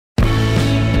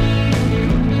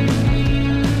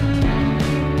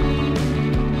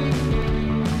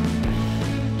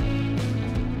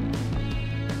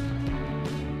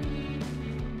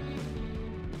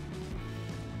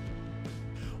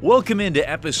Welcome into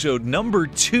episode number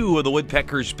 2 of the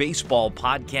Woodpeckers Baseball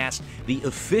Podcast, the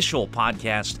official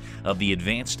podcast of the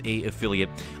Advanced A affiliate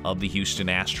of the Houston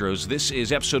Astros. This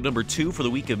is episode number 2 for the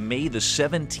week of May the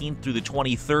 17th through the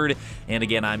 23rd. And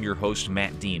again, I'm your host,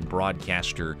 Matt Dean,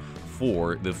 broadcaster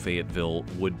for the Fayetteville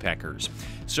Woodpeckers.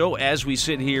 So as we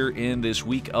sit here in this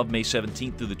week of May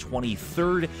 17th through the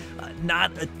 23rd,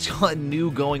 not a ton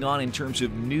new going on in terms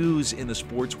of news in the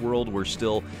sports world. We're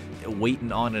still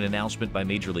waiting on an announcement by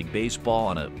Major League Baseball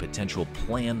on a potential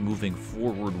plan moving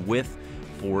forward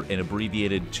for an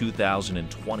abbreviated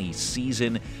 2020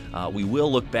 season. We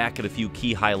will look back at a few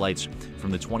key highlights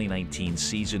from the 2019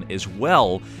 season, as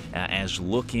well as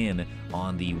look in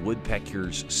on the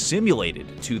Woodpeckers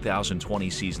simulated 2020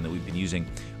 season that we've been using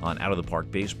on Out of the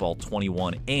Park Baseball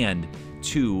 21, and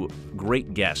 2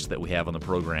 great guests that we have on the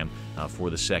program for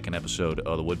the second episode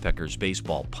of the Woodpeckers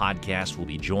Baseball Podcast. We'll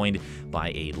be joined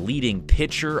by a leading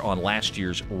pitcher on last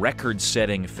year's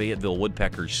record-setting Fayetteville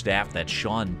Woodpeckers staff. That's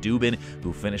Shawn Dubin,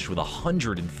 who finished with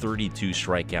 132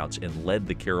 strikeouts and led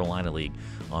the Carolina League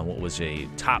on what was a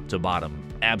top-to-bottom,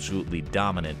 absolutely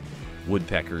dominant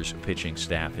Woodpeckers pitching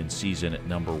staff in season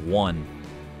number 1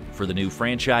 for the new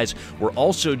franchise. We're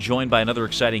also joined by another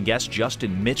exciting guest,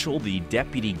 Justin Mitchell, the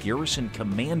Deputy Garrison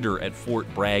Commander at Fort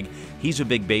Bragg. He's a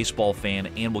big baseball fan,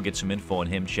 and we'll get some info on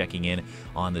him checking in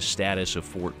on the status of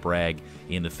Fort Bragg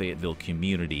in the Fayetteville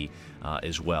community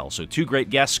as well. So 2 great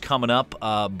guests coming up,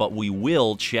 but we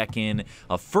will check in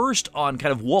first on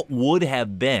kind of what would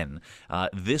have been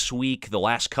this week, the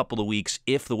last couple of weeks,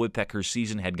 if the Woodpeckers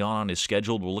season had gone on as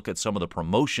scheduled. We'll look at some of the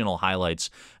promotional highlights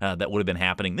that would have been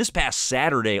happening. This past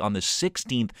Saturday on the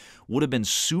 16th would have been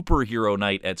superhero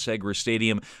night at Segra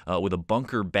Stadium with a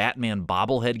Bunker Batman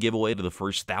bobblehead giveaway to the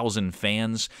first 1,000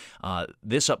 fans.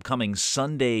 This upcoming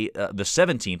Sunday, the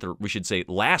 17th, or we should say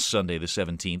last Sunday, the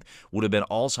 17th, would have been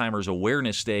Alzheimer's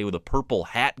Awareness Day with a purple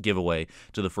hat giveaway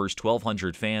to the first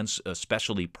 1,200 fans.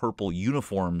 Specialty purple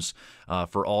uniforms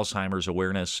for Alzheimer's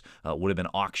awareness would have been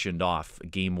auctioned off.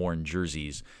 Game-worn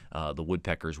jerseys the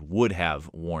Woodpeckers would have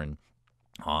worn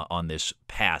on this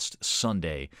past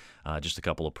Sunday. Just a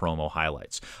couple of promo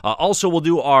highlights. Also, we'll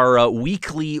do our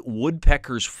weekly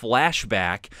Woodpeckers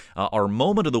flashback. Our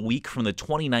moment of the week from the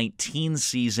 2019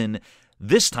 season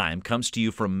this time comes to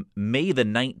you from May the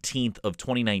 19th of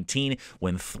 2019,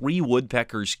 when 3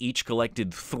 Woodpeckers each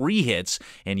collected 3 hits,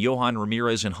 and Johan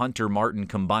Ramirez and Hunter Martin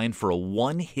combined for a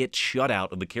 1-hit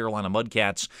shutout of the Carolina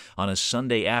Mudcats on a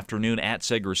Sunday afternoon at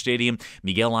Segra Stadium.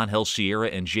 Miguel Angel Sierra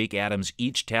and Jake Adams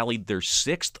each tallied their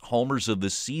 6th homers of the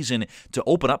season to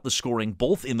open up the scoring,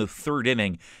 both in the 3rd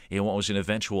inning, in what was an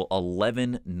eventual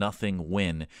 11-0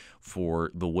 win for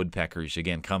the Woodpeckers.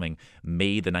 Again, coming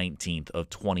May the 19th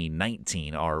of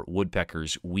 2019, our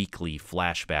Woodpeckers weekly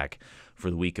flashback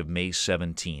for the week of May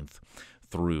 17th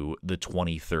through the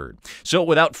 23rd. So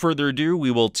without further ado, we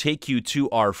will take you to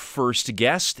our first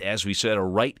guest. As we said, a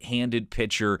right-handed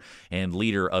pitcher and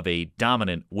leader of a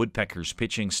dominant Woodpeckers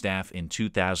pitching staff in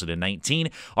 2019.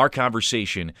 Our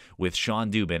conversation with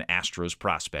Shawn Dubin, Astros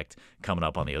prospect, coming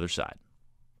up on the other side.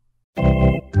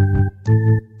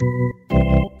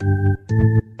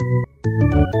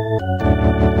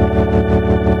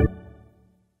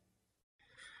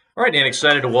 All right, and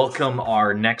excited to welcome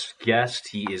our next guest.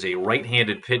 He is a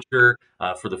right-handed pitcher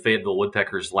for the Fayetteville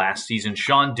Woodpeckers last season.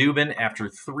 Shawn Dubin, after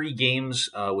 3 games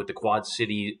with the Quad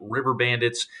City River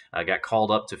Bandits, got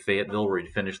called up to Fayetteville, where he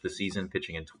finished the season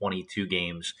pitching in 22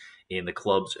 games in the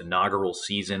club's inaugural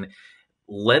season.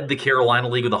 Led the Carolina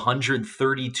League with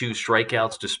 132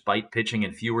 strikeouts despite pitching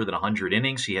in fewer than 100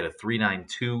 innings. He had a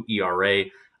 3.92 ERA.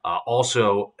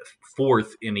 Also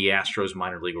 4th in the Astros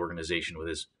minor league organization with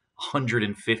his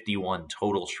 151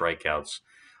 total strikeouts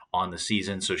on the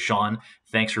season. So, Shawn,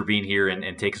 thanks for being here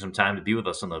and taking some time to be with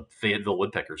us on the Fayetteville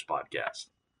Woodpeckers podcast.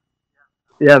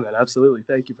 Yeah, man, absolutely.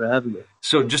 Thank you for having me.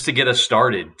 So just to get us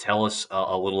started, tell us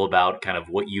a little about kind of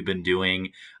what you've been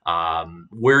doing,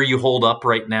 where you hold up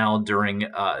right now during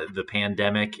the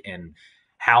pandemic, and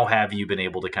how have you been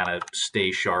able to kind of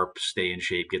stay sharp, stay in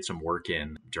shape, get some work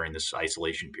in during this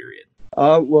isolation period?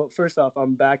 Well, first off,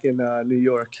 I'm back in New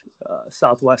York,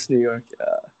 Southwest New York.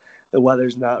 The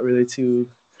weather's not really too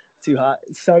hot.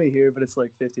 It's sunny here, but it's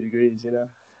like 50 degrees, you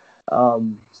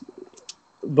know.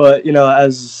 But, you know,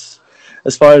 as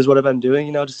far as what I've been doing,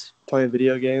 you know, just playing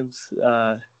video games,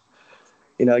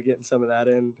 you know, getting some of that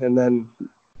in. And then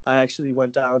I actually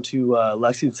went down to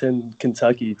Lexington,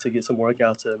 Kentucky to get some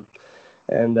workouts in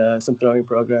and some throwing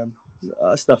program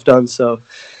stuff done. So,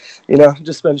 you know,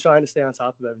 just been trying to stay on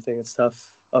top of everything. It's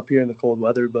tough up here in the cold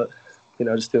weather, but, you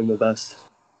know, just doing the best.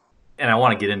 and I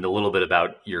want to get into a little bit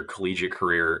about your collegiate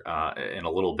career in a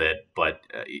little bit, but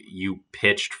you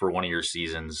pitched for one of your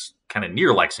seasons kind of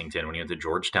near Lexington when you went to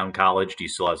Georgetown College. Do you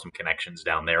still have some connections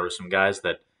down there with some guys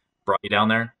that brought you down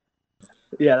there?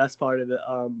 Yeah, that's part of it.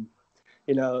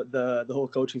 The whole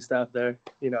coaching staff there,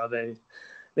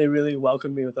 they really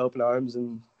welcomed me with open arms,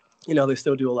 and they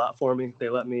still do a lot for me. They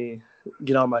let me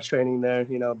get on my training there,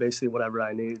 basically whatever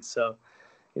I need. So,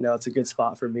 it's a good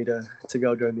spot for me to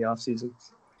go during the off season.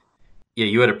 Yeah,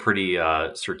 you had a pretty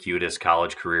circuitous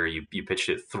college career. You pitched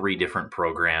at 3 different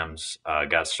programs.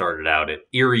 Got started out at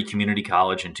Erie Community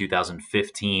College in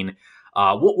 2015.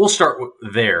 We'll start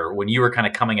there. When you were kind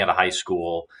of coming out of high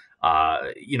school,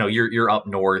 you're up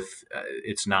north.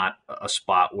 It's not a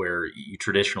spot where you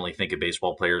traditionally think of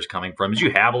baseball players coming from. Did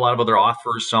you have a lot of other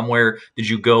offers somewhere? Did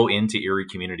you go into Erie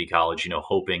Community College,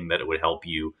 hoping that it would help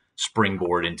you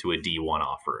springboard into a D1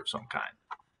 offer of some kind?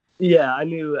 Yeah, I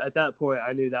knew at that point,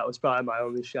 that was probably my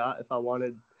only shot if I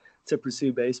wanted to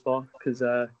pursue baseball, because,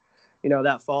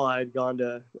 that fall I had gone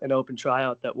to an open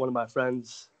tryout that one of my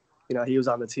friends, he was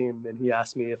on the team, and he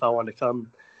asked me if I wanted to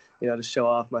come, to show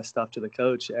off my stuff to the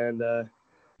coach. And,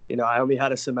 I only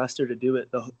had a semester to do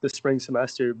it, the spring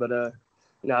semester, but,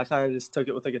 I kind of just took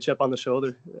it with like a chip on the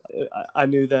shoulder. I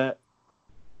knew that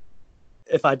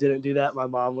if I didn't do that, my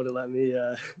mom wouldn't let me,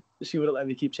 she wouldn't let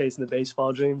me keep chasing the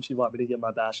baseball dream. She'd want me to get my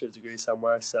bachelor's degree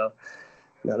somewhere. So,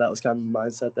 that was kind of the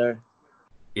mindset there.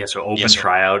 Yeah, so open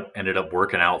tryout ended up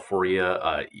working out for you.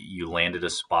 You landed a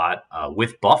spot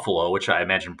with Buffalo, which I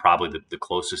imagine probably the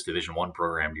closest Division I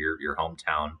program to your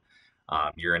hometown.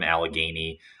 You're in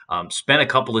Allegheny. Spent a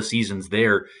couple of seasons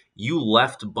there. You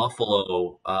left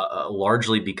Buffalo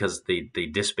largely because they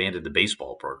disbanded the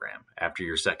baseball program after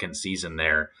your second season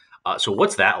there. So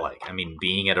what's that like? I mean,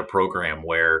 being at a program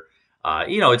where,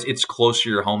 it's close to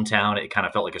your hometown. It kind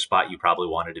of felt like a spot you probably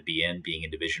wanted to be in, being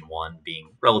in Division I, being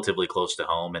relatively close to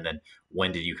home. And then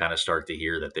when did you kind of start to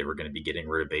hear that they were going to be getting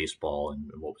rid of baseball,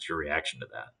 and what was your reaction to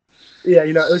that? Yeah,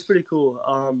 it was pretty cool.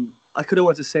 I could have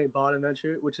went to St.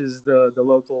 Bonaventure, which is the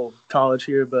local college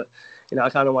here, but, I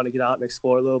kind of want to get out and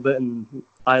explore a little bit. And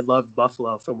I loved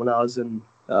Buffalo from when I was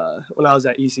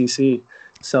at ECC.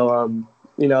 So,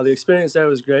 the experience there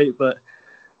was great, but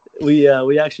we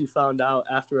actually found out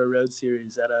after a road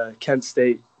series at Kent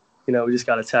State. We just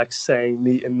got a text saying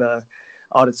meet in the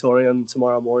auditorium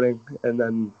tomorrow morning, and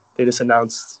then they just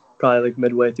announced probably like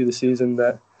midway through the season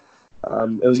that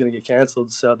it was going to get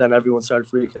canceled. So then everyone started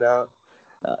freaking out,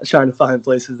 trying to find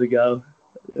places to go,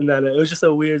 and then it was just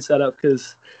a weird setup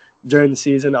because during the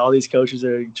season all these coaches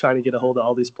are trying to get a hold of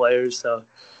all these players, so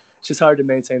it's just hard to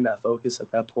maintain that focus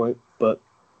at that point. But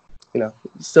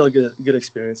still a good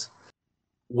experience.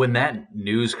 When that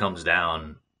news comes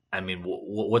down, I mean,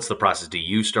 what's the process? Do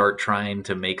you start trying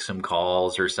to make some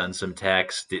calls or send some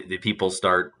texts? Do people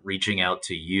start reaching out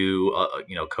to you,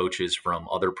 coaches from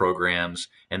other programs?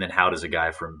 And then how does a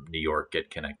guy from New York get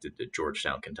connected to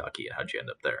Georgetown, Kentucky? And how'd you end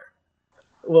up there?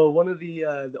 Well, one of the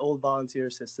old volunteer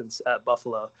assistants at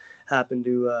Buffalo happened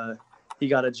to he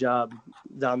got a job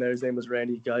down there. His name was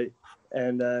Randy Geit,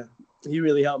 and he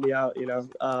really helped me out.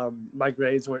 My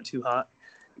grades weren't too hot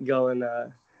going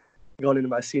into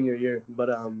my senior year, but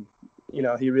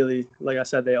he really, like I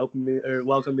said, they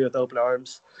welcomed me with open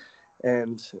arms,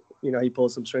 and he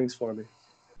pulled some strings for me.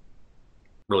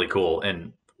 Really cool.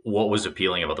 And what was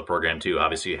appealing about the program too?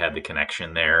 Obviously, you had the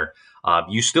connection there.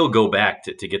 You still go back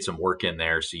to get some work in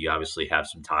there, so you obviously have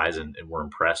some ties and were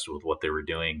impressed with what they were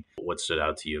doing. What stood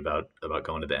out to you about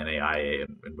going to the NAIA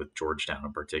and with Georgetown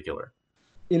in particular?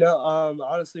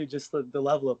 Honestly, just the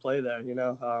level of play there.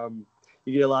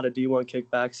 You get a lot of D1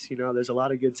 kickbacks. There's a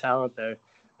lot of good talent there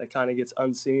that kind of gets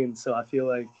unseen. So I feel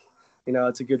like,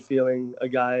 it's a good feeling. A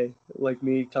guy like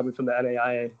me coming from the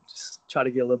NAIA, just try to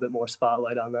get a little bit more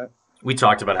spotlight on that. We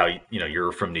talked about how,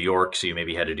 you're from New York, so you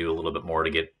maybe had to do a little bit more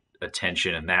to get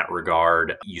attention in that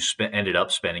regard. You ended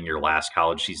up spending your last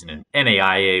college season in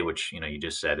NAIA, which, you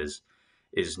just said is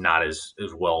not as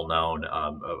well known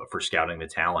for scouting the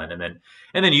talent. And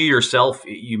then you yourself,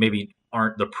 you maybe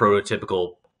aren't the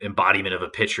prototypical embodiment of a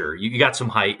pitcher. You got some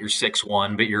height, you're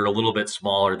 6'1", but you're a little bit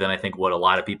smaller than I think what a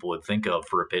lot of people would think of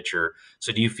for a pitcher.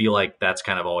 So do you feel like that's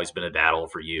kind of always been a battle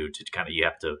for you to kind of, you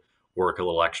have to work a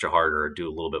little extra harder or do a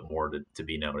little bit more to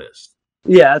be noticed?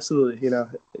 Yeah, absolutely.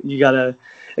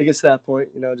 It gets to that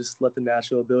point, just let the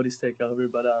natural abilities take over.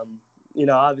 But,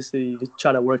 obviously you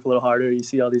try to work a little harder. You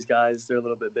see all these guys, they're a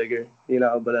little bit bigger,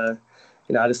 but,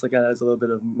 I just look at it as a little bit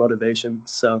of motivation.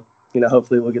 So,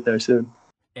 hopefully we'll get there soon.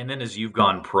 And then as you've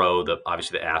gone pro,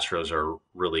 obviously the Astros are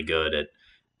really good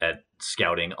at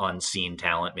scouting unseen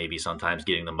talent, maybe sometimes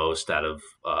getting the most out of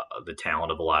the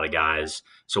talent of a lot of guys.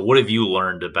 So what have you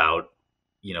learned about,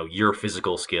 your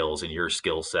physical skills and your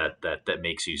skill set that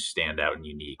makes you stand out and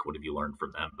unique? What have you learned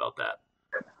from them about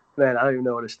that? Man, I don't even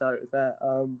know where to start with that.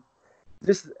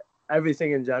 Just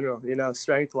everything in general,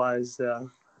 strength wise, a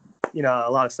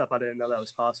lot of stuff I didn't know that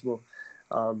was possible.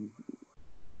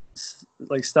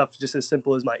 Like stuff just as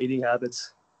simple as my eating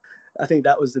habits. I think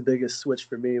that was the biggest switch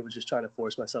for me, was just trying to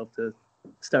force myself to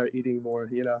start eating more,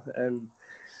 and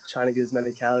trying to get as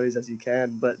many calories as you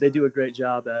can. But they do a great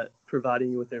job at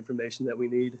providing you with the information that we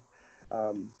need.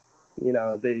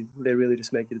 They really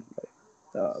just make it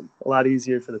a lot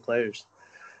easier for the players.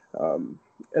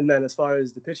 And then as far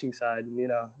as the pitching side,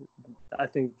 I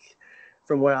think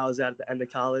from where I was at the end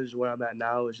of college, where I'm at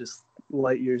now is just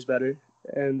light years better.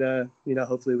 And,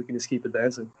 hopefully we can just keep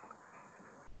advancing.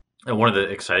 And one of the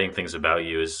exciting things about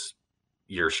you is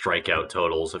your strikeout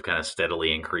totals have kind of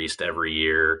steadily increased every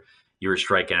year. You were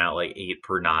striking out like 8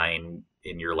 per 9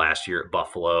 in your last year at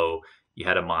Buffalo. You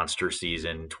had a monster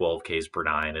season, 12 Ks per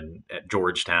 9 and at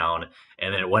Georgetown.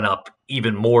 And then it went up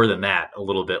even more than that a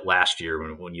little bit last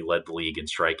year when you led the league in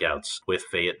strikeouts with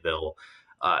Fayetteville.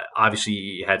 Obviously,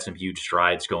 you had some huge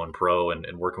strides going pro and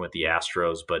working with the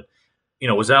Astros. But,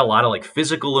 was that a lot of like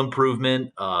physical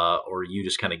improvement or you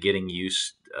just kind of getting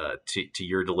used to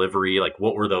your delivery? Like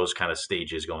what were those kind of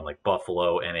stages going, like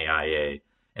Buffalo, NAIA,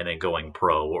 and then going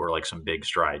pro? What were like some big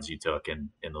strides you took in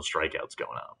those strikeouts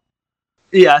going up?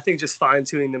 Yeah, I think just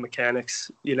fine-tuning the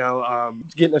mechanics,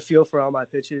 getting a feel for all my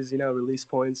pitches, release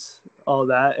points, all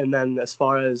that. And then as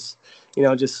far as,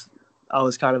 I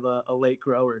was kind of a late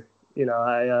grower.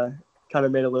 I kind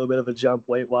of made a little bit of a jump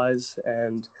weight-wise.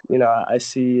 And, I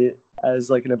see it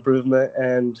as like an improvement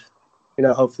and,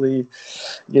 hopefully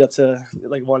get up to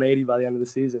like 180 by the end of the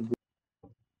season.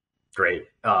 Great.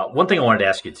 One thing I wanted to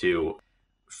ask you too,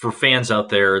 for fans out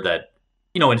there that,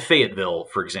 in Fayetteville,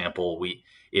 for example,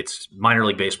 it's minor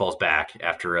league baseball's back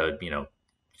after a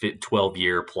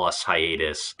 12-year plus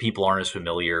hiatus. People aren't as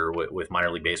familiar with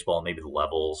minor league baseball and maybe the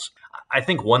levels. I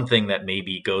think one thing that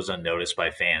maybe goes unnoticed by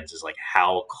fans is like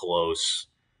how close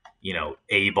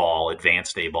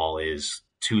advanced A ball is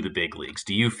to the big leagues.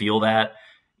 Do you feel that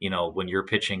when you're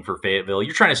pitching for Fayetteville,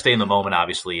 you're trying to stay in the moment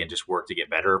obviously and just work to get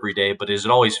better every day, but does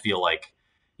it always feel like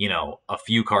a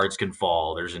few cards can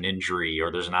fall, there's an injury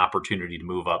or there's an opportunity to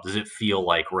move up? Does it feel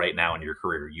like right now in your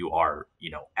career you are,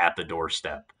 at the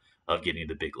doorstep of getting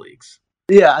to the big leagues?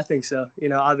 Yeah, I think so.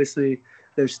 Obviously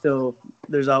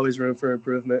there's always room for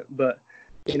improvement, but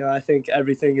I think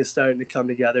everything is starting to come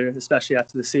together, especially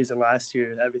after the season last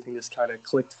year. Everything just kind of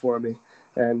clicked for me.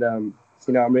 And,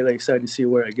 I'm really excited to see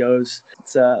where it goes.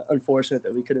 It's unfortunate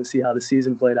that we couldn't see how the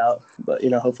season played out, but,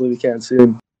 hopefully we can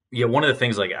soon. Yeah, one of the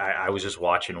things, like I was just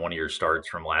watching one of your starts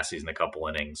from last season, a couple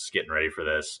innings, getting ready for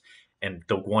this. And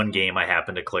the one game I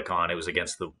happened to click on, it was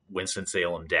against the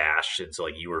Winston-Salem Dash. And so,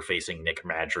 like, you were facing Nick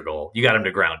Madrigal. You got him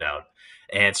to ground out.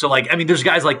 And so, like, I mean, there's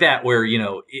guys like that where,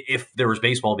 if there was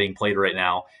baseball being played right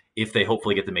now, if they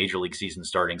hopefully get the major league season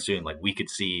starting soon, like, we could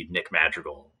see Nick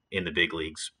Madrigal in the big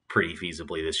leagues pretty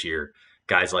feasibly this year.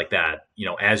 Guys like that,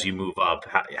 as you move up,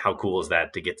 how cool is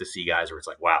that to get to see guys where it's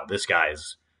like, wow, this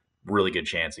guy's really good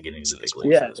chance of getting to the big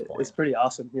leagues at this point. It's pretty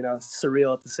awesome. It's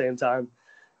surreal at the same time,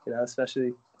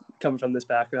 especially coming from this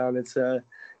background. It's,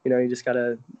 you just got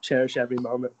to cherish every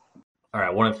moment. All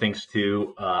right. One of the things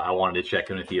too, I wanted to check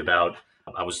in with you about,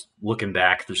 I was looking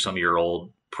back through some of your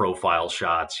old profile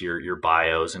shots, your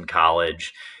bios in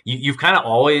college. You've kind of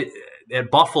always,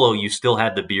 at Buffalo, you still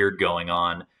had the beard going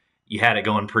on. You had it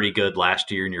going pretty good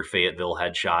last year in your Fayetteville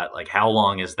headshot. Like, how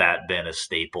long has that been a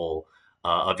staple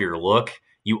of your look?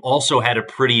 You also had a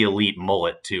pretty elite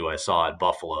mullet too, I saw at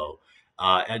Buffalo.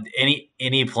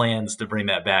 Any plans to bring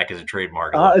that back as a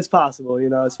trademark? It's possible,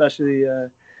 especially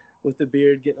with the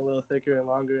beard getting a little thicker and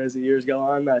longer as the years go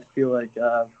on. I feel like,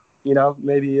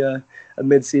 maybe a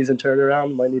mid-season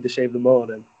turnaround, might need to shave the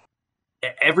mullet in.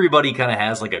 Everybody kind of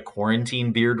has like a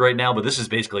quarantine beard right now, but this is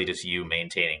basically just you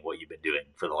maintaining what you've been doing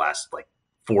for the last like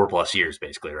 4+ years,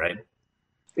 basically, right?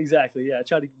 Exactly. Yeah. I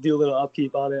try to do a little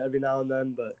upkeep on it every now and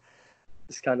then, but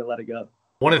just kind of let it go.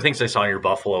 One of the things I saw in your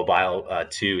Buffalo bio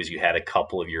too is you had a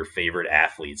couple of your favorite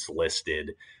athletes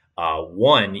listed.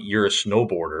 One, you're a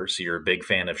snowboarder, so you're a big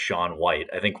fan of Shaun White.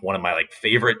 I think one of my like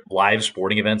favorite live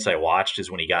sporting events I watched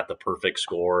is when he got the perfect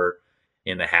score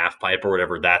in the half pipe or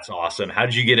whatever. That's awesome. How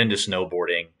did you get into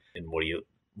snowboarding, and what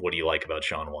do you like about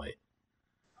Shaun White?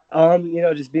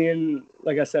 Just being,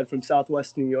 like I said, from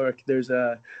Southwest New York, there's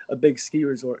a big ski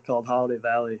resort called Holiday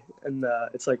Valley, and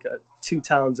it's like 2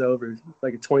 towns over,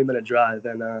 like a 20-minute drive.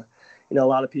 And, a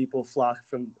lot of people flock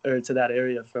to that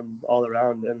area from all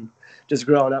around. And just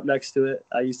growing up next to it,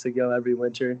 I used to go every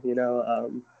winter.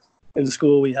 In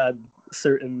school we had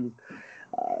certain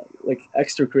like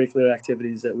extracurricular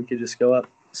activities that we could just go up.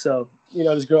 So,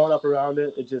 just growing up around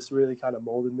it, it just really kind of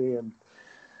molded me. And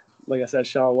like I said,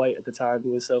 Shaun White at the time, he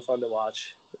was so fun to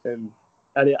watch. And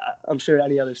I'm sure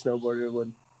any other snowboarder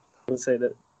would say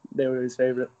that they were his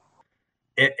favorite.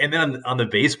 And then on the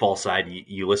baseball side,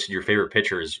 you listed your favorite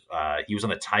pitchers. He was on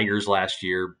the Tigers last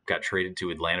year, got traded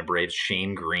to Atlanta Braves,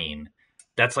 Shane Green.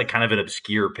 That's like kind of an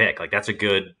obscure pick. Like that's a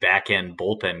good back-end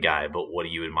bullpen guy, but what do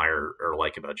you admire or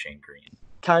like about Shane Green?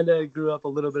 Kind of grew up a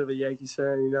little bit of a Yankees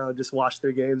fan, just watched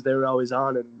their games. They were always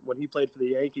on. And when he played for the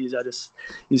Yankees, I just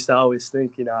used to always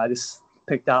think, I just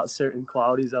picked out certain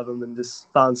qualities of him and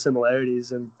just found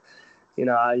similarities. And,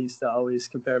 I used to always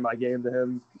compare my game to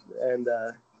him. And,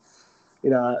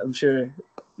 I'm sure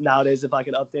nowadays if I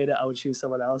could update it, I would choose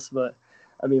someone else. But,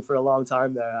 for a long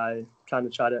time there, I kind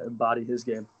of try to embody his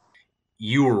game.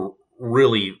 You were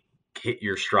really hit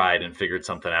your stride and figured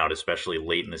something out, especially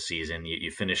late in the season. You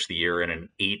finished the year in an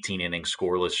 18-inning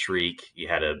scoreless streak. You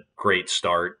had a great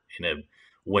start in a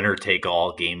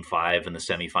winner-take-all Game 5 in the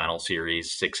semifinal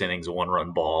series, 6 innings, a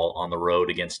 1-run ball on the road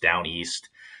against Down East.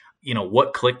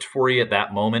 What clicked for you at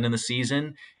that moment in the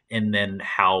season? And then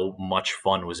how much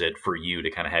fun was it for you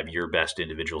to kind of have your best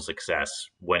individual success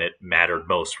when it mattered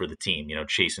most for the team,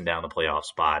 chasing down the playoff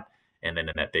spot and then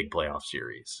in that big playoff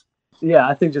series? Yeah,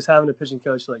 I think just having a pitching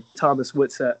coach like Thomas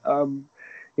Whitsett,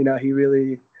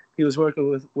 he was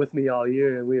working with me all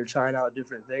year, and we were trying out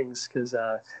different things because,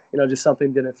 just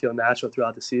something didn't feel natural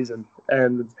throughout the season.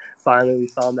 And finally we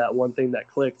found that one thing that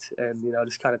clicked and,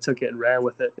 just kind of took it and ran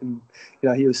with it. And,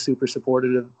 he was super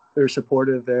supportive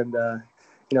and,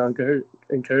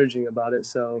 encouraging about it.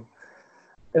 So,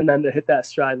 and then to hit that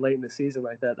stride late in the season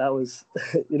like that was,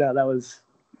 that was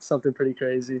something pretty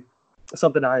crazy.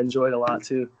 Something I enjoyed a lot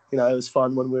too. It was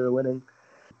fun when we were winning.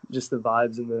 Just the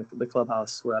vibes in the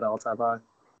clubhouse were at all-time high.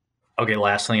 Okay,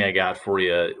 last thing I got for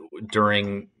you.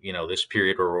 During, this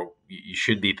period where you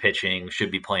should be pitching, should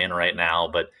be playing right now,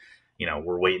 but,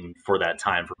 we're waiting for that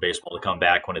time for baseball to come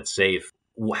back when it's safe.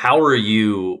 How are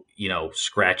you,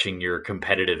 scratching your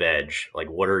competitive edge? Like,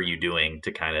 what are you doing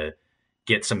to kind of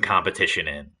get some competition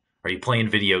in? Are you playing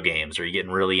video games? Are you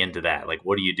getting really into that? Like,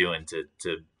 what are you doing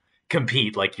to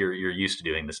compete like you're used to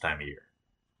doing this time of year?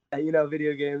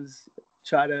 Video games,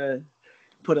 try to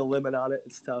put a limit on it.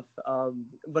 It's tough.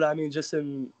 But just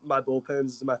in my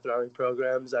bullpens, my throwing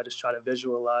programs, I just try to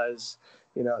visualize,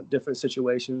 different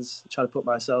situations, try to put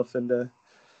myself into,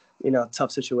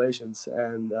 tough situations.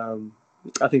 And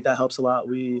I think that helps a lot.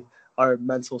 Our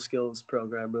mental skills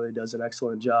program really does an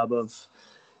excellent job of,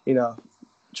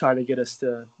 trying to get us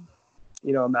to,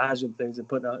 imagine things and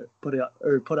put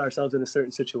ourselves in a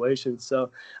certain situation. So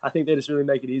I think they just really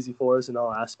make it easy for us in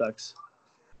all aspects.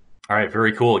 All right,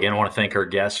 very cool. Again, I want to thank our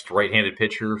guest, right-handed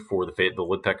pitcher for the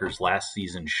Woodpeckers last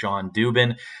season, Shawn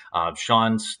Dubin.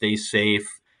 Shawn, stay safe,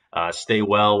 stay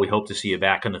well. We hope to see you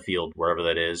back on the field, wherever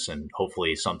that is, and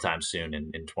hopefully sometime soon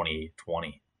in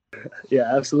 2020.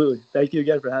 Yeah, absolutely. Thank you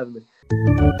again for having me.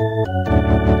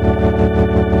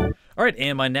 All right,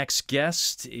 and my next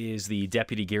guest is the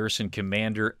Deputy Garrison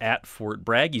Commander at Fort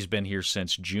Bragg. He's been here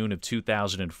since June of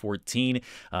 2014,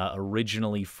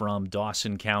 originally from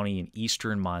Dawson County in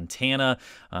eastern Montana,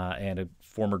 and a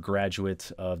former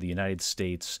graduate of the United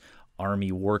States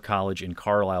Army War College in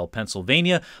Carlisle,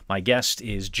 Pennsylvania. My guest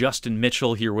is Justin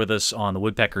Mitchell here with us on the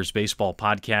Woodpeckers Baseball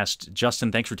Podcast.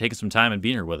 Justin, thanks for taking some time and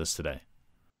being here with us today.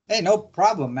 Hey, no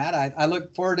problem, Matt. I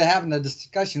look forward to having a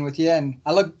discussion with you, and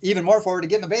I look even more forward to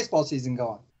getting the baseball season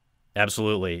going.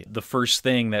 Absolutely. The first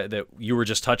thing that you were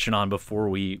just touching on before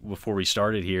we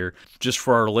started here, just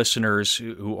for our listeners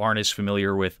who aren't as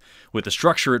familiar with the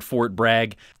structure at Fort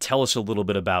Bragg, tell us a little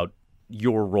bit about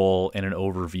your role and an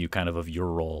overview kind of your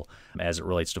role as it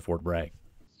relates to Fort Bragg.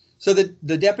 So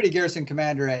the Deputy Garrison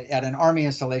Commander at an Army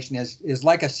installation is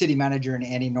like a city manager in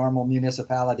any normal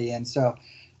municipality, and so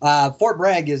Fort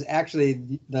Bragg is actually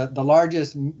the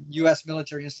largest U.S.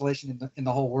 military installation in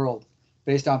the whole world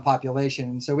based on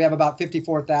population. And so we have about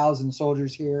 54,000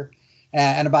 soldiers here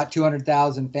and about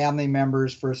 200,000 family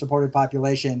members for a supported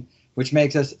population, which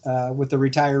makes us, with the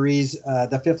retirees,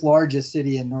 the fifth largest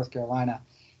city in North Carolina.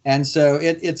 And so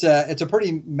it's a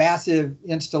pretty massive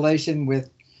installation with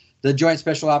the Joint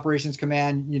Special Operations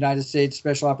Command, United States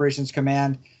Special Operations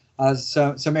Command,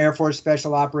 some Air Force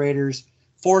Special Operators,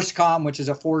 ForceCom, which is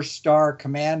a 4-star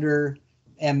commander,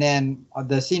 and then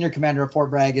the senior commander of Fort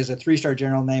Bragg is a 3-star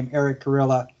general named Eric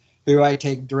Carrilla, who I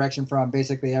take direction from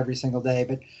basically every single day.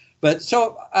 But But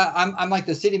so I'm like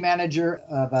the city manager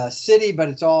of a city, but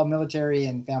it's all military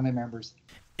and family members.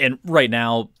 And right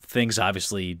now, things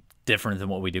obviously different than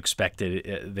what we'd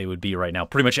expected they would be right now,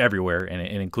 pretty much everywhere, and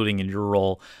including in your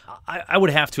role. I would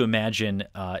have to imagine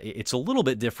it's a little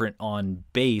bit different on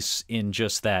base in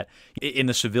just that in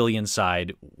the civilian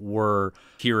side, we're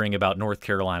hearing about North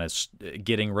Carolina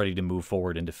getting ready to move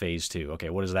forward into phase 2. Okay,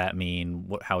 what does that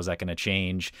mean? How is that going to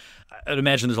change? I'd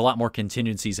imagine there's a lot more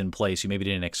contingencies in place. You maybe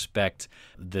didn't expect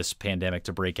this pandemic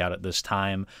to break out at this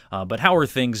time, but how are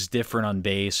things different on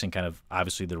base? And kind of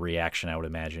obviously the reaction, I would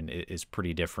imagine, is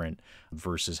pretty different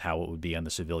versus how it would be on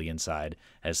the civilian side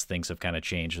as things have kind of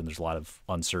changed and there's a lot of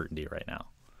uncertainty right now.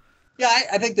 Yeah,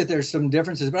 I think that there's some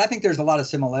differences, but I think there's a lot of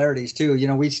similarities too.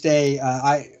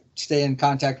 I stay in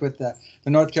contact with the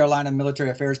North Carolina Military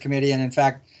Affairs Committee, and in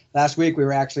fact, last week we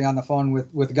were actually on the phone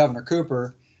with Governor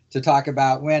Cooper to talk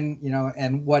about when,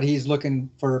 and what he's looking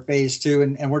for phase 2,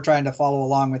 and we're trying to follow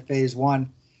along with phase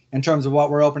 1 in terms of what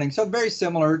we're opening. So very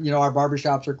similar, our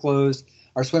barbershops are closed,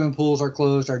 our swimming pools are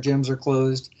closed, our gyms are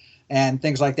closed, and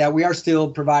things like that. We are still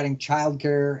providing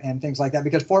childcare and things like that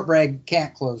because Fort Bragg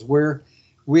can't close.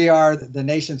 We are the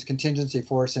nation's contingency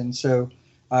force, and so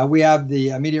we have the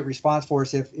immediate response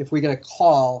force. If we get a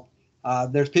call,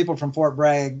 there's people from Fort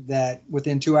Bragg that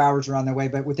within 2 hours are on their way,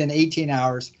 but within 18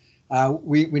 hours,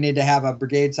 we need to have a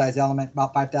brigade-sized element,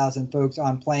 about 5,000 folks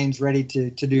on planes ready to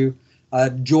do a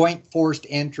joint forced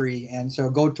entry, and so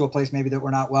go to a place maybe that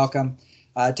we're not welcome,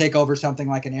 take over something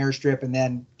like an airstrip, and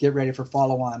then get ready for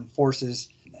follow-on forces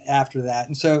after that.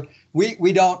 And so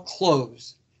we don't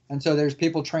close. And so there's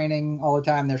people training all the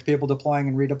time. There's people deploying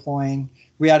and redeploying.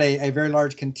 We had a very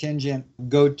large contingent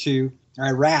go to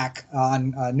Iraq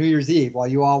on New Year's Eve while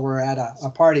you all were at a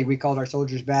party. We called our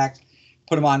soldiers back,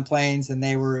 put them on planes, and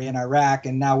they were in Iraq.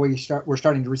 And now we're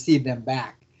starting to receive them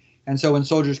back. And so when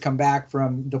soldiers come back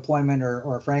from deployment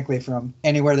or frankly from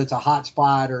anywhere that's a hot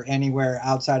spot or anywhere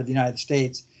outside of the United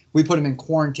States, we put them in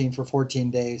quarantine for 14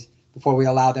 days before we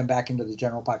allow them back into the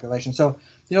general population. So,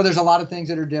 there's a lot of things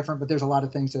that are different, but there's a lot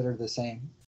of things that are the same.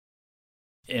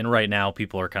 And right now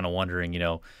people are kind of wondering,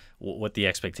 what the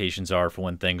expectations are for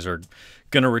when things are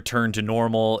going to return to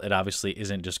normal. It obviously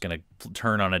isn't just going to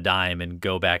turn on a dime and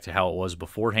go back to how it was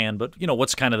beforehand, but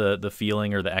what's kind of the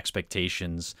feeling or the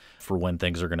expectations for when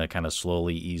things are going to kind of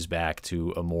slowly ease back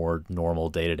to a more normal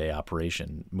day-to-day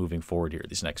operation moving forward here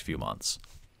these next few months?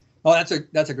 Oh,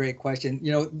 that's a great question.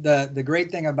 The great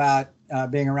thing about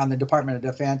being around the Department of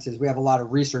Defense is we have a lot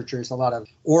of researchers, a lot of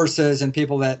ORSAs, and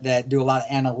people that do a lot of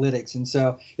analytics. And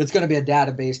so it's going to be a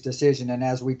database decision. And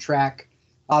as we track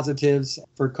positives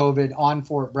for COVID on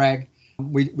Fort Bragg,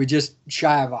 we just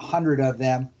shy of 100 of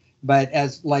them. But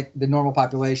as like the normal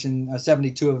population,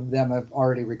 72 of them have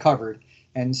already recovered.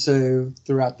 And so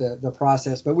throughout the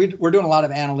process, but we're doing a lot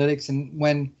of analytics. And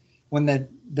when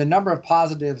the number of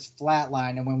positives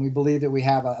flatline and when we believe that we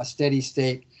have a steady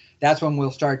state, that's when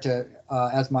we'll start to,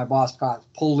 as my boss calls it,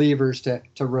 pull levers to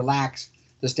relax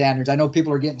the standards. I know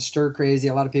people are getting stir crazy.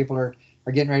 A lot of people are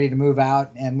getting ready to move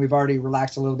out, and we've already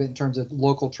relaxed a little bit in terms of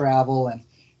local travel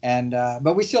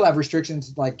but we still have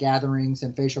restrictions like gatherings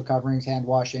and facial coverings, hand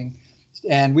washing,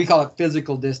 and we call it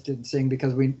physical distancing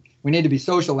because we need to be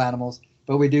social animals,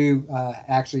 but we do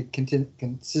actually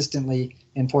consistently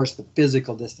enforce the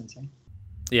physical distancing.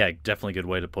 Yeah, definitely a good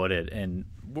way to put it. And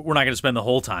we're not going to spend the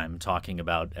whole time talking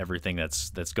about everything that's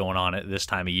going on at this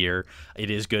time of year.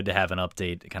 It is good to have an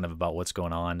update kind of about what's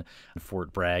going on in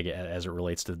Fort Bragg as it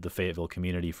relates to the Fayetteville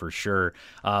community for sure.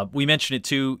 We mentioned it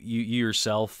too. You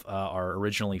yourself are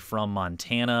originally from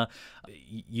Montana.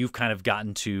 You've kind of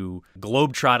gotten to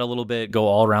globetrot a little bit, go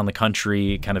all around the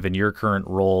country kind of in your current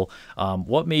role.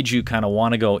 What made you kind of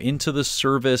want to go into the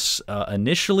service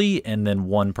initially? And then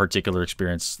one particular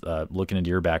experience looking into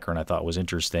your background I thought was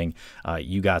interesting.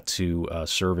 You got to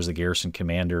serve as the garrison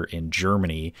commander in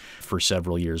Germany for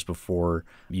several years before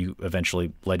you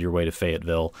eventually led your way to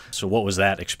Fayetteville. So what was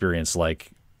that experience like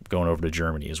going over to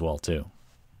Germany as well too?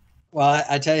 Well,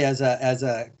 I tell you, as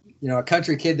a a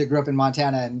country kid that grew up in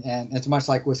Montana, and it's much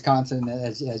like Wisconsin,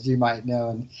 as you might know.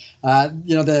 And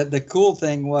the cool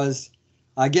thing was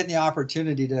getting the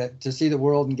opportunity to see the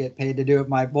world and get paid to do it.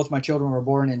 Both my children were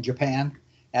born in Japan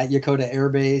at Yokota Air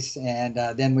Base, and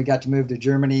then we got to move to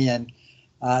Germany, and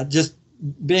just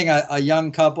being a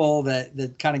young couple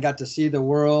that kind of got to see the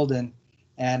world and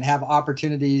have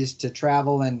opportunities to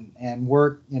travel and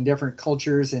work in different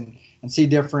cultures and see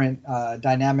different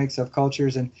dynamics of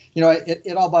cultures. And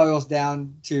it all boils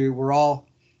down to we're all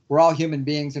human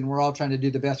beings, and we're all trying to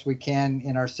do the best we can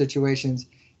in our situations.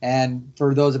 And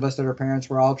for those of us that are parents,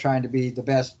 we're all trying to be the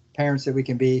best parents that we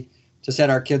can be set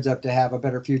our kids up to have a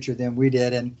better future than we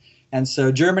did. And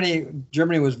so Germany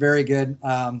was very good.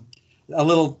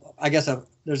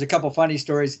 There's a couple funny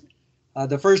stories.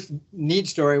 The first neat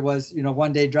story was,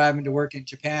 one day driving to work in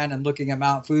Japan and looking at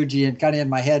Mount Fuji and kind of in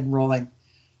my head rolling,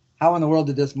 how in the world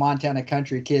did this Montana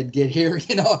country kid get here,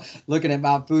 looking at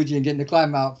Mount Fuji and getting to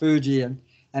climb Mount Fuji. And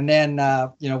then,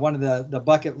 one of the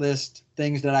bucket list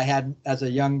things that I had as a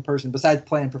young person, besides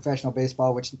playing professional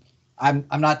baseball, which I'm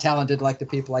not talented like the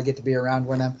people I get to be around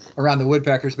when I'm around the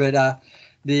Woodpeckers, but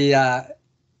the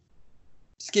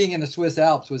skiing in the Swiss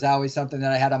Alps was always something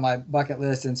that I had on my bucket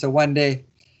list. And so one day,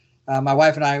 my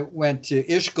wife and I went to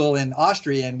Ischgl in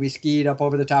Austria, and we skied up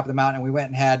over the top of the mountain, and we went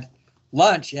and had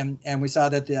lunch, and we saw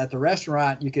that at the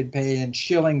restaurant you could pay in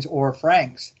shillings or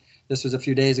francs. This was a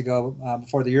few days ago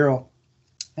before the euro.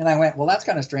 And I went, well, that's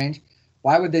kind of strange.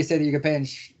 Why would they say that you could pay in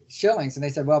shillings? And they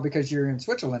said, well, because you're in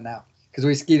Switzerland now, because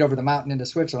we skied over the mountain into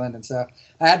Switzerland. And so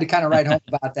I had to kind of write home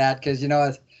about that because,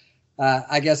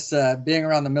 I guess being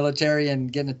around the military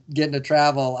and getting to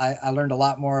travel, I learned a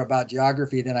lot more about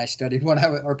geography than I studied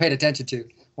or paid attention to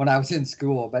when I was in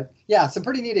school. But yeah, some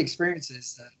pretty neat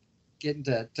experiences getting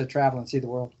to travel and see the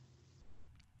world.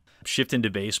 Shifting to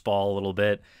baseball a little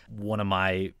bit, one of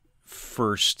my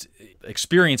first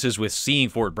experiences with seeing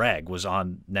Fort Bragg was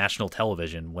on national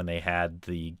television when they had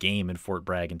the game in Fort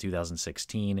Bragg in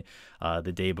 2016,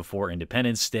 the day before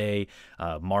Independence Day.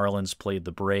 Marlins played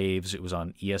the Braves. It was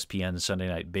on ESPN Sunday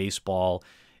Night Baseball.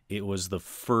 It was the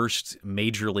first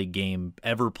major league game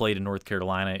ever played in North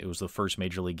Carolina. It was the first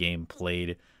major league game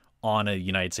played on a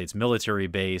United States military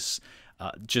base.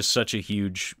 Just such a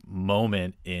huge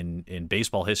moment in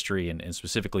baseball history, and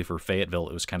specifically for Fayetteville.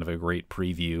 It was kind of a great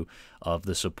preview of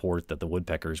the support that the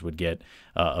Woodpeckers would get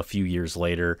a few years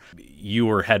later.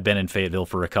 You had been in Fayetteville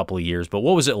for a couple of years, but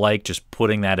what was it like just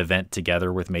putting that event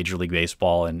together with Major League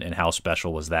Baseball, and how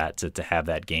special was that to have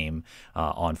that game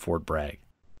on Fort Bragg?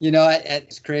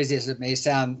 As crazy as it may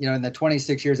sound, in the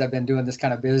 26 years I've been doing this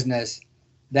kind of business,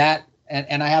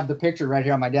 and I have the picture right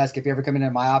here on my desk. If you ever come into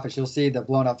my office, you'll see the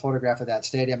blown up photograph of that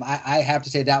stadium. I have to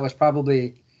say that was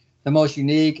probably the most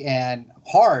unique and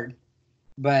hard,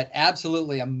 but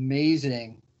absolutely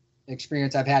amazing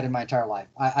experience I've had in my entire life.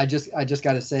 I just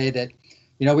got to say that,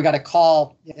 we got a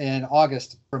call in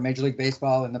August from Major League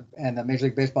Baseball and the Major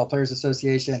League Baseball Players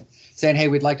Association saying, hey,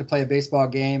 we'd like to play a baseball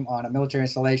game on a military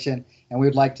installation, and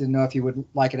we'd like to know if you would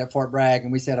like it at Fort Bragg.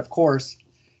 And we said, of course.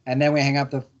 And then we hang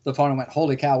up the phone and went,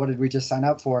 holy cow, what did we just sign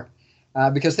up for?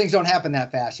 Because things don't happen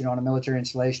that fast, on a military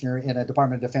installation or in a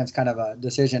Department of Defense kind of a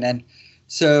decision. And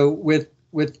so with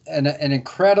an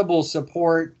incredible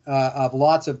support of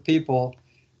lots of people,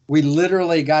 we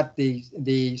literally got the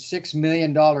 $6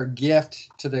 million gift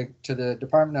to the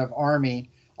Department of Army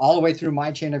all the way through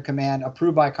my chain of command,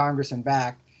 approved by Congress and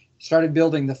back. Started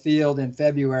building the field in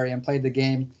February and played the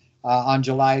game on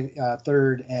July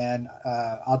 3rd. And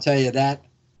I'll tell you that,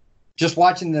 just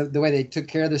watching the way they took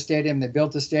care of the stadium, they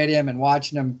built the stadium, and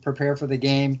watching them prepare for the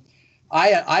game.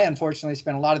 I unfortunately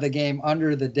spent a lot of the game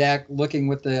under the deck looking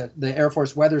with the Air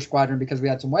Force Weather Squadron because we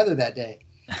had some weather that day.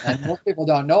 And most people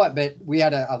don't know it, but we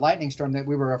had a lightning storm that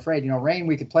we were afraid, rain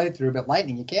we could play through, but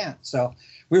lightning you can't. So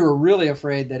we were really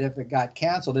afraid that if it got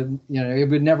canceled, it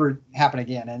would never happen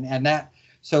again.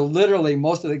 So literally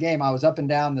most of the game I was up and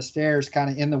down the stairs kind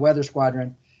of in the Weather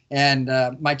Squadron. And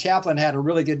my chaplain had a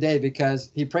really good day because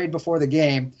he prayed before the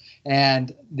game,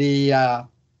 and the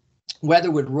weather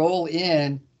would roll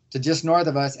in to just north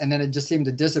of us, and then it just seemed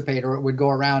to dissipate, or it would go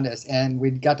around us, and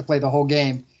we got to play the whole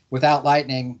game without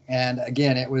lightning. And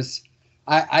again, it was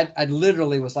I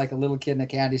literally was like a little kid in a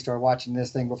candy store watching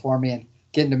this thing before me and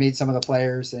getting to meet some of the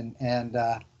players, and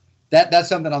that's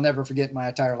something I'll never forget in my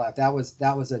entire life. That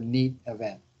was a neat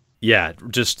event. Yeah,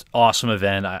 just awesome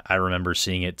event. I remember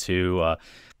seeing it too.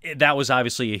 That was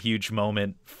obviously a huge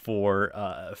moment for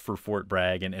Fort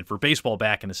Bragg and for baseball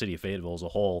back in the city of Fayetteville as a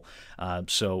whole.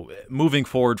 So moving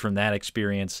forward from that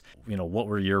experience, what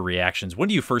were your reactions? When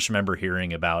do you first remember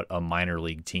hearing about a minor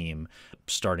league team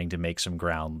starting to make some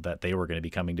ground, that they were going to be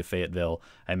coming to Fayetteville?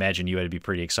 I imagine you had to be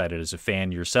pretty excited as a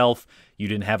fan yourself. You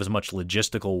didn't have as much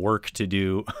logistical work to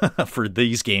do for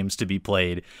these games to be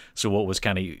played. So what was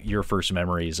kind of your first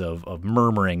memories of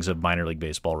murmurings of minor league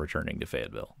baseball returning to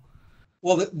Fayetteville?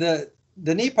 Well, the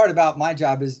neat part about my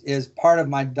job is part of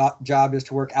my job is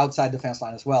to work outside the fence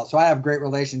line as well. So I have great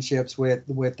relationships with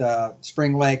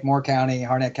Spring Lake, Moore County,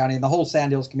 Harnett County, and the whole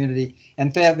Sand Hills community,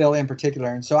 and Fayetteville in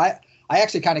particular. And so I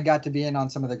actually kind of got to be in on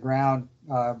some of the ground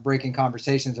breaking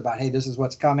conversations about, hey, this is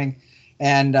what's coming.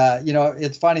 And,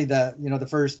 it's funny, the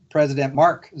first president,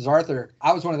 Mark Zarther,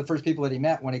 I was one of the first people that he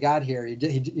met when he got here. He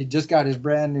just got his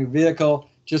brand new vehicle,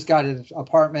 just got his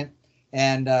apartment.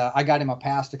 and I got him a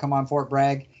pass to come on Fort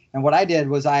Bragg. And what I did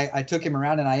was I took him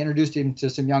around and I introduced him to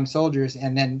some young soldiers,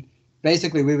 and then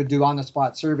basically we would do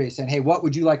on-the-spot surveys saying, hey, what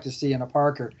would you like to see in a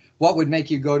park, or what would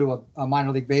make you go to a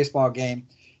minor league baseball game?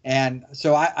 And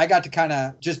so I got to kind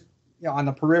of just, on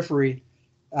the periphery,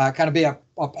 kind of be a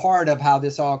part of how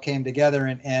this all came together.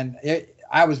 And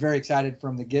I was very excited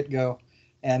from the get-go.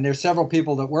 And there's several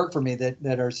people that work for me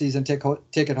that are season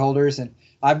ticket holders, and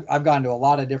I've gone to a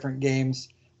lot of different games.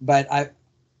 But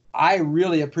I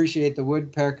really appreciate the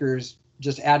Woodpeckers'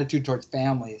 just attitude towards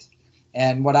families,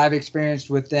 and what I've experienced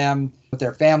with them, with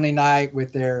their family night,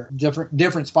 with their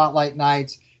different spotlight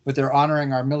nights, with their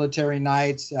honoring our military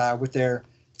nights, with their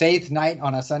faith night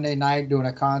on a Sunday night, doing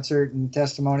a concert and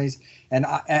testimonies. And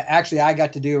I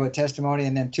got to do a testimony,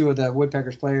 and then two of the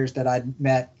Woodpeckers players that I'd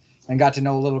met and got to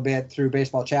know a little bit through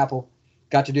Baseball Chapel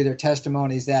got to do their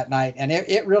testimonies that night. And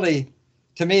it really,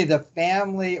 to me, the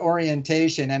family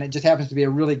orientation, and it just happens to be a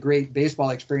really great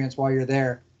baseball experience while you're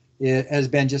there, it has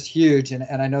been just huge. And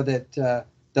I know that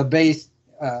the base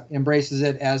embraces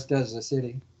it, as does the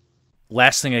city.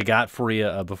 Last thing I got for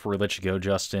you before we let you go,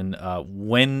 Justin,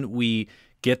 when we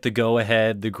get the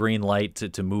go-ahead, the green light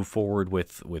to move forward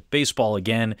with baseball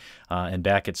again and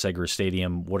back at Segra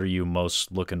Stadium, what are you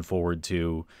most looking forward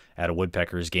to at a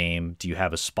Woodpeckers game? Do you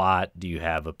have a spot? Do you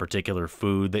have a particular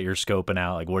food that you're scoping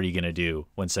out? Like, what are you going to do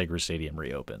when Segra Stadium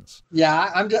reopens?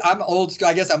 Yeah, I'm old school.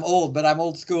 I guess I'm old, but I'm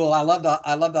old school. I love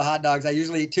the hot dogs. I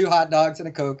usually eat 2 hot dogs and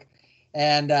a Coke.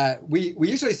 And we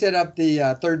usually set up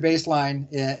the third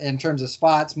baseline in terms of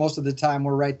spots. Most of the time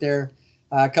we're right there,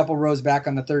 a couple rows back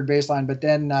on the third baseline. But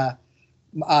then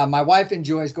my wife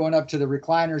enjoys going up to the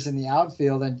recliners in the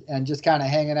outfield and just kind of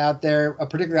hanging out there,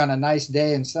 particularly on a nice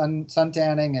day and sun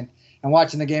tanning and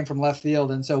watching the game from left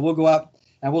field. And so we'll go up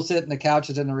and we'll sit in the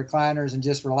couches and the recliners and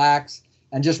just relax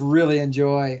and just really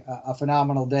enjoy a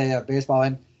phenomenal day of baseball.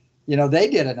 And they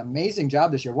did an amazing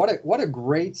job this year. What a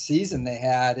great season they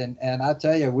had. And I'll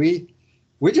tell you,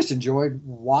 we just enjoyed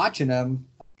watching them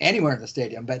anywhere in the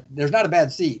stadium, but there's not a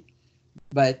bad seat.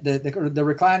 But the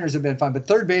recliners have been fun. But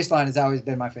third baseline has always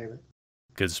been my favorite.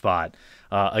 Good spot.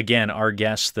 Again, our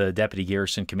guest, the Deputy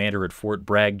Garrison Commander at Fort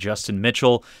Bragg, Justin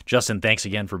Mitchell. Justin, thanks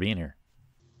again for being here.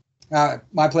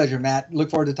 My pleasure, Matt. Look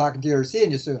forward to talking to you or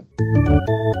seeing you soon.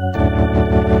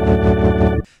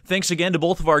 Thanks again to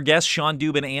both of our guests, Shawn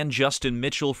Dubin and Justin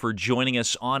Mitchell, for joining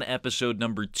us on episode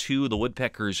number 2 of the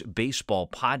Woodpeckers Baseball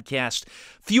Podcast.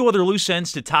 Few other loose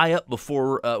ends to tie up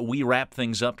before we wrap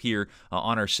things up here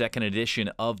on our second edition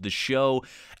of the show.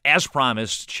 As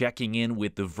promised, checking in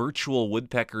with the virtual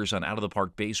Woodpeckers on Out of the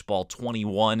Park Baseball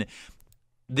 21.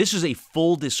 This is a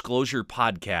full disclosure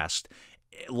podcast.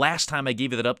 Last time I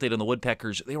gave you that update on the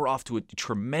Woodpeckers, they were off to a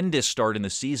tremendous start in the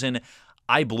season.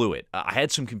 I blew it. I had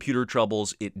some computer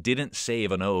troubles. It didn't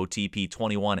save an OOTP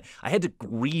 21. I had to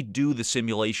redo the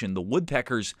simulation. The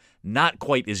Woodpeckers not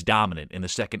quite as dominant in the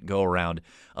second go-around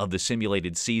of the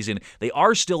simulated season. They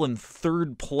are still in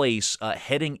third place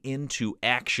heading into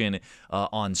action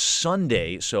on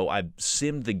Sunday. So I've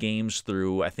simmed the games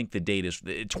through, I think the date is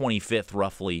the 25th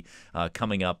roughly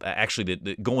coming up. Actually,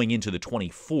 going into the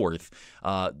 24th.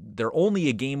 They're only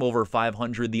a game over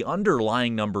 500. The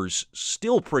underlying numbers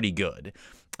still pretty good.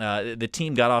 The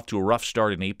team got off to a rough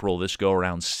start in April. This go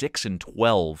around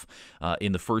 6-12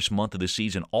 in the first month of the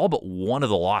season. All but one of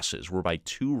the losses were by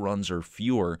 2 runs or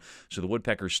fewer. So the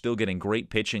Woodpeckers still getting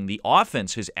great pitching. The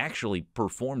offense has actually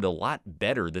performed a lot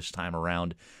better this time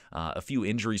around. A few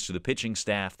injuries to the pitching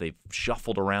staff. They've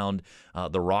shuffled around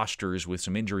the rosters with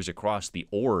some injuries across the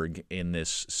org in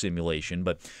this simulation.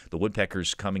 But the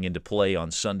Woodpeckers coming into play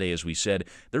on Sunday, as we said,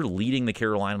 they're leading the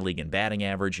Carolina League in batting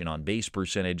average and on base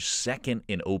percentage, second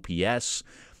in OPS,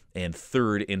 and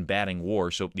third in batting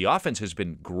WAR. So the offense has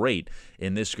been great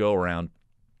in this go-around.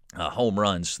 Home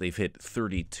runs, they've hit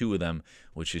 32 of them,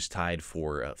 which is tied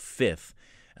for 5th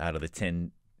out of the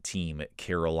 10-team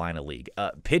Carolina League.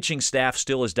 Pitching staff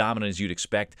still as dominant as you'd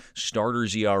expect.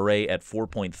 Starters ERA at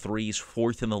 4.3 is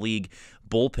 4th in the league.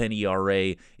 Bullpen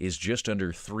ERA is just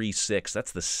under 3.6.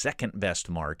 That's the second best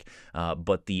mark.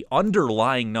 But the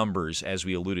underlying numbers, as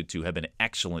we alluded to, have been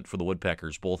excellent for the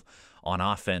Woodpeckers, both on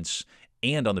offense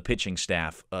and on the pitching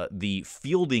staff. The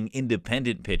fielding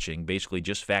independent pitching, basically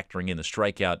just factoring in the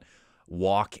strikeout,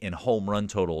 walk, and home run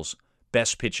totals,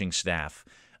 best pitching staff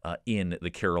in the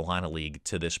Carolina League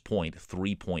to this point,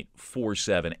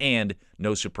 3.47, and,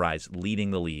 no surprise,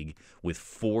 leading the league with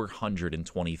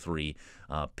 423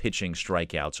 pitching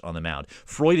strikeouts on the mound.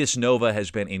 Freudis Nova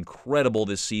has been incredible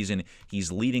this season.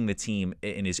 He's leading the team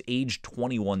in his age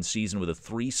 21 season with a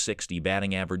 360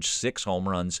 batting average, 6 home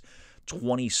runs,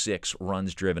 26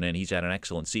 runs driven in. He's had an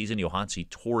excellent season. Yohansy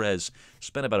Torres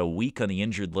spent about a week on the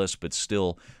injured list, but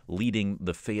still leading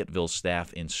the Fayetteville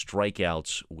staff in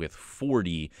strikeouts with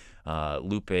 40.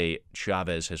 Lupe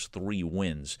Chavez has 3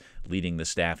 wins leading the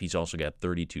staff. He's also got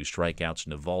 32 strikeouts.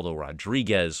 Nivaldo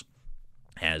Rodriguez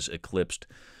has eclipsed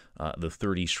the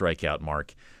 30 strikeout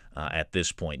mark at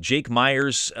this point. Jake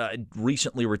Myers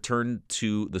recently returned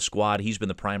to the squad. He's been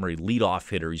the primary leadoff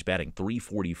hitter. He's batting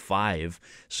 .345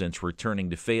 since returning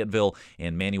to Fayetteville.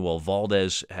 And Manuel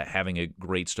Valdez having a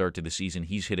great start to the season.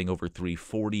 He's hitting over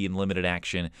 .340 in limited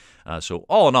action. So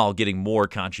all in all, getting more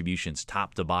contributions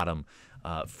top to bottom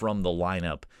from the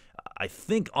lineup. I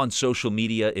think on social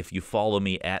media, if you follow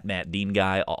me at Matt Dean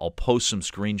Guy, I'll post some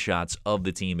screenshots of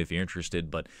the team if you're interested.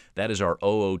 But that is our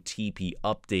OOTP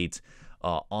update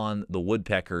on the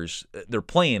Woodpeckers. They're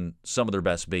playing some of their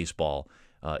best baseball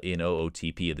in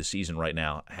OOTP of the season right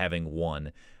now, having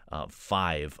won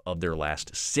 5 of their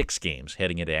last 6 games,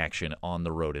 heading into action on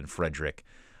the road in Frederick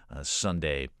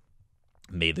Sunday,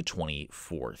 May the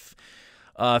 24th.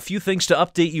 A few things to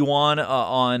update you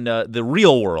on the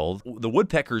real world. The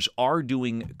Woodpeckers are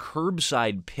doing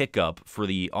curbside pickup for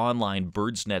the online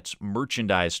Birds Nets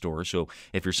merchandise store. So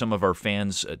if you're some of our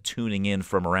fans tuning in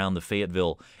from around the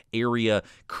Fayetteville area,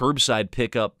 curbside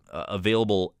pickup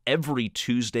available every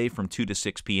Tuesday from 2 to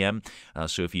 6 p.m.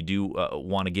 So if you do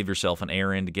want to give yourself an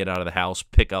errand to get out of the house,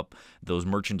 pick up those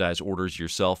merchandise orders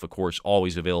yourself. Of course,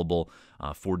 always available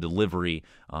for delivery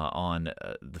on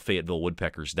the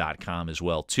FayettevilleWoodpeckers.com as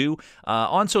well, too.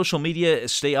 On social media,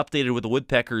 stay updated with the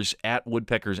Woodpeckers at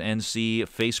WoodpeckersNC,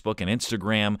 Facebook and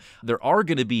Instagram. There are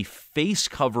going to be face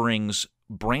coverings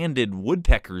branded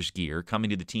Woodpeckers gear coming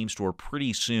to the team store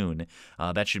pretty soon.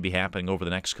 That should be happening over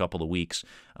the next couple of weeks.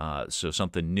 So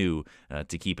something new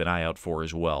to keep an eye out for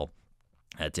as well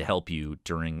to help you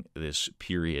during this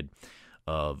period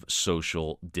of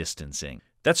social distancing.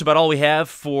 That's about all we have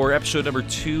for episode number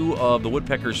 2 of the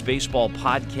Woodpeckers Baseball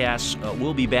Podcast.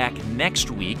 We'll be back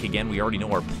next week. Again, we already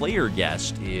know our player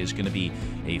guest is going to be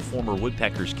a former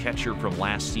Woodpeckers catcher from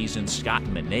last season, Scott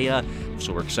Manea.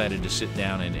 So we're excited to sit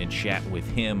down and chat with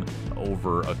him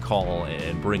over a call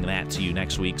and bring that to you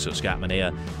next week. So Scott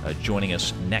Manea joining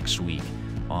us next week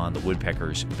on the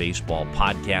Woodpeckers Baseball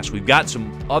Podcast. We've got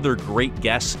some other great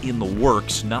guests in the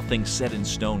works. Nothing set in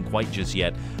stone quite just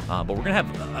yet, but we're going to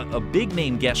have a big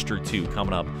name guest or two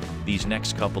coming up these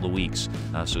next couple of weeks,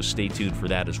 so stay tuned for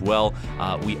that as well.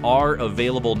 We are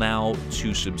available now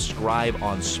to subscribe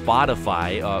on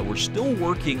Spotify. We're still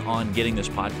working on getting this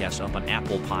podcast up on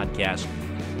Apple Podcasts.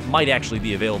 Might actually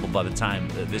be available by the time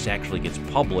this actually gets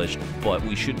published, but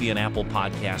we should be an Apple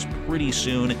Podcast pretty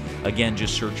soon. Again,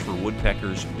 just search for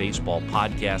Woodpeckers Baseball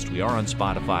Podcast. We are on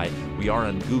Spotify. We are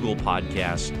on Google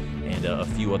Podcasts and a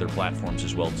few other platforms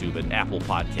as well, too. But Apple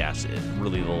Podcasts is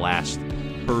really the last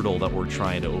hurdle that we're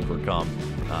trying to overcome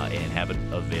and have it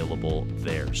available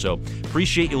there. So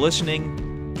appreciate you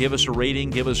listening. Give us a rating.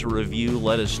 Give us a review.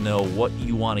 Let us know what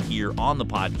you want to hear on the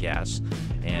podcast.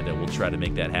 And we'll try to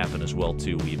make that happen as well,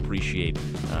 too. We appreciate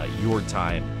your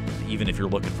time, even if you're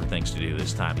looking for things to do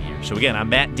this time of year. So, again, I'm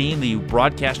Matt Dean, the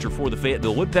broadcaster for the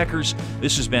Fayetteville Woodpeckers.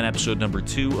 This has been episode number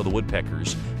 2 of the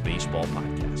Woodpeckers Baseball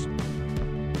Podcast.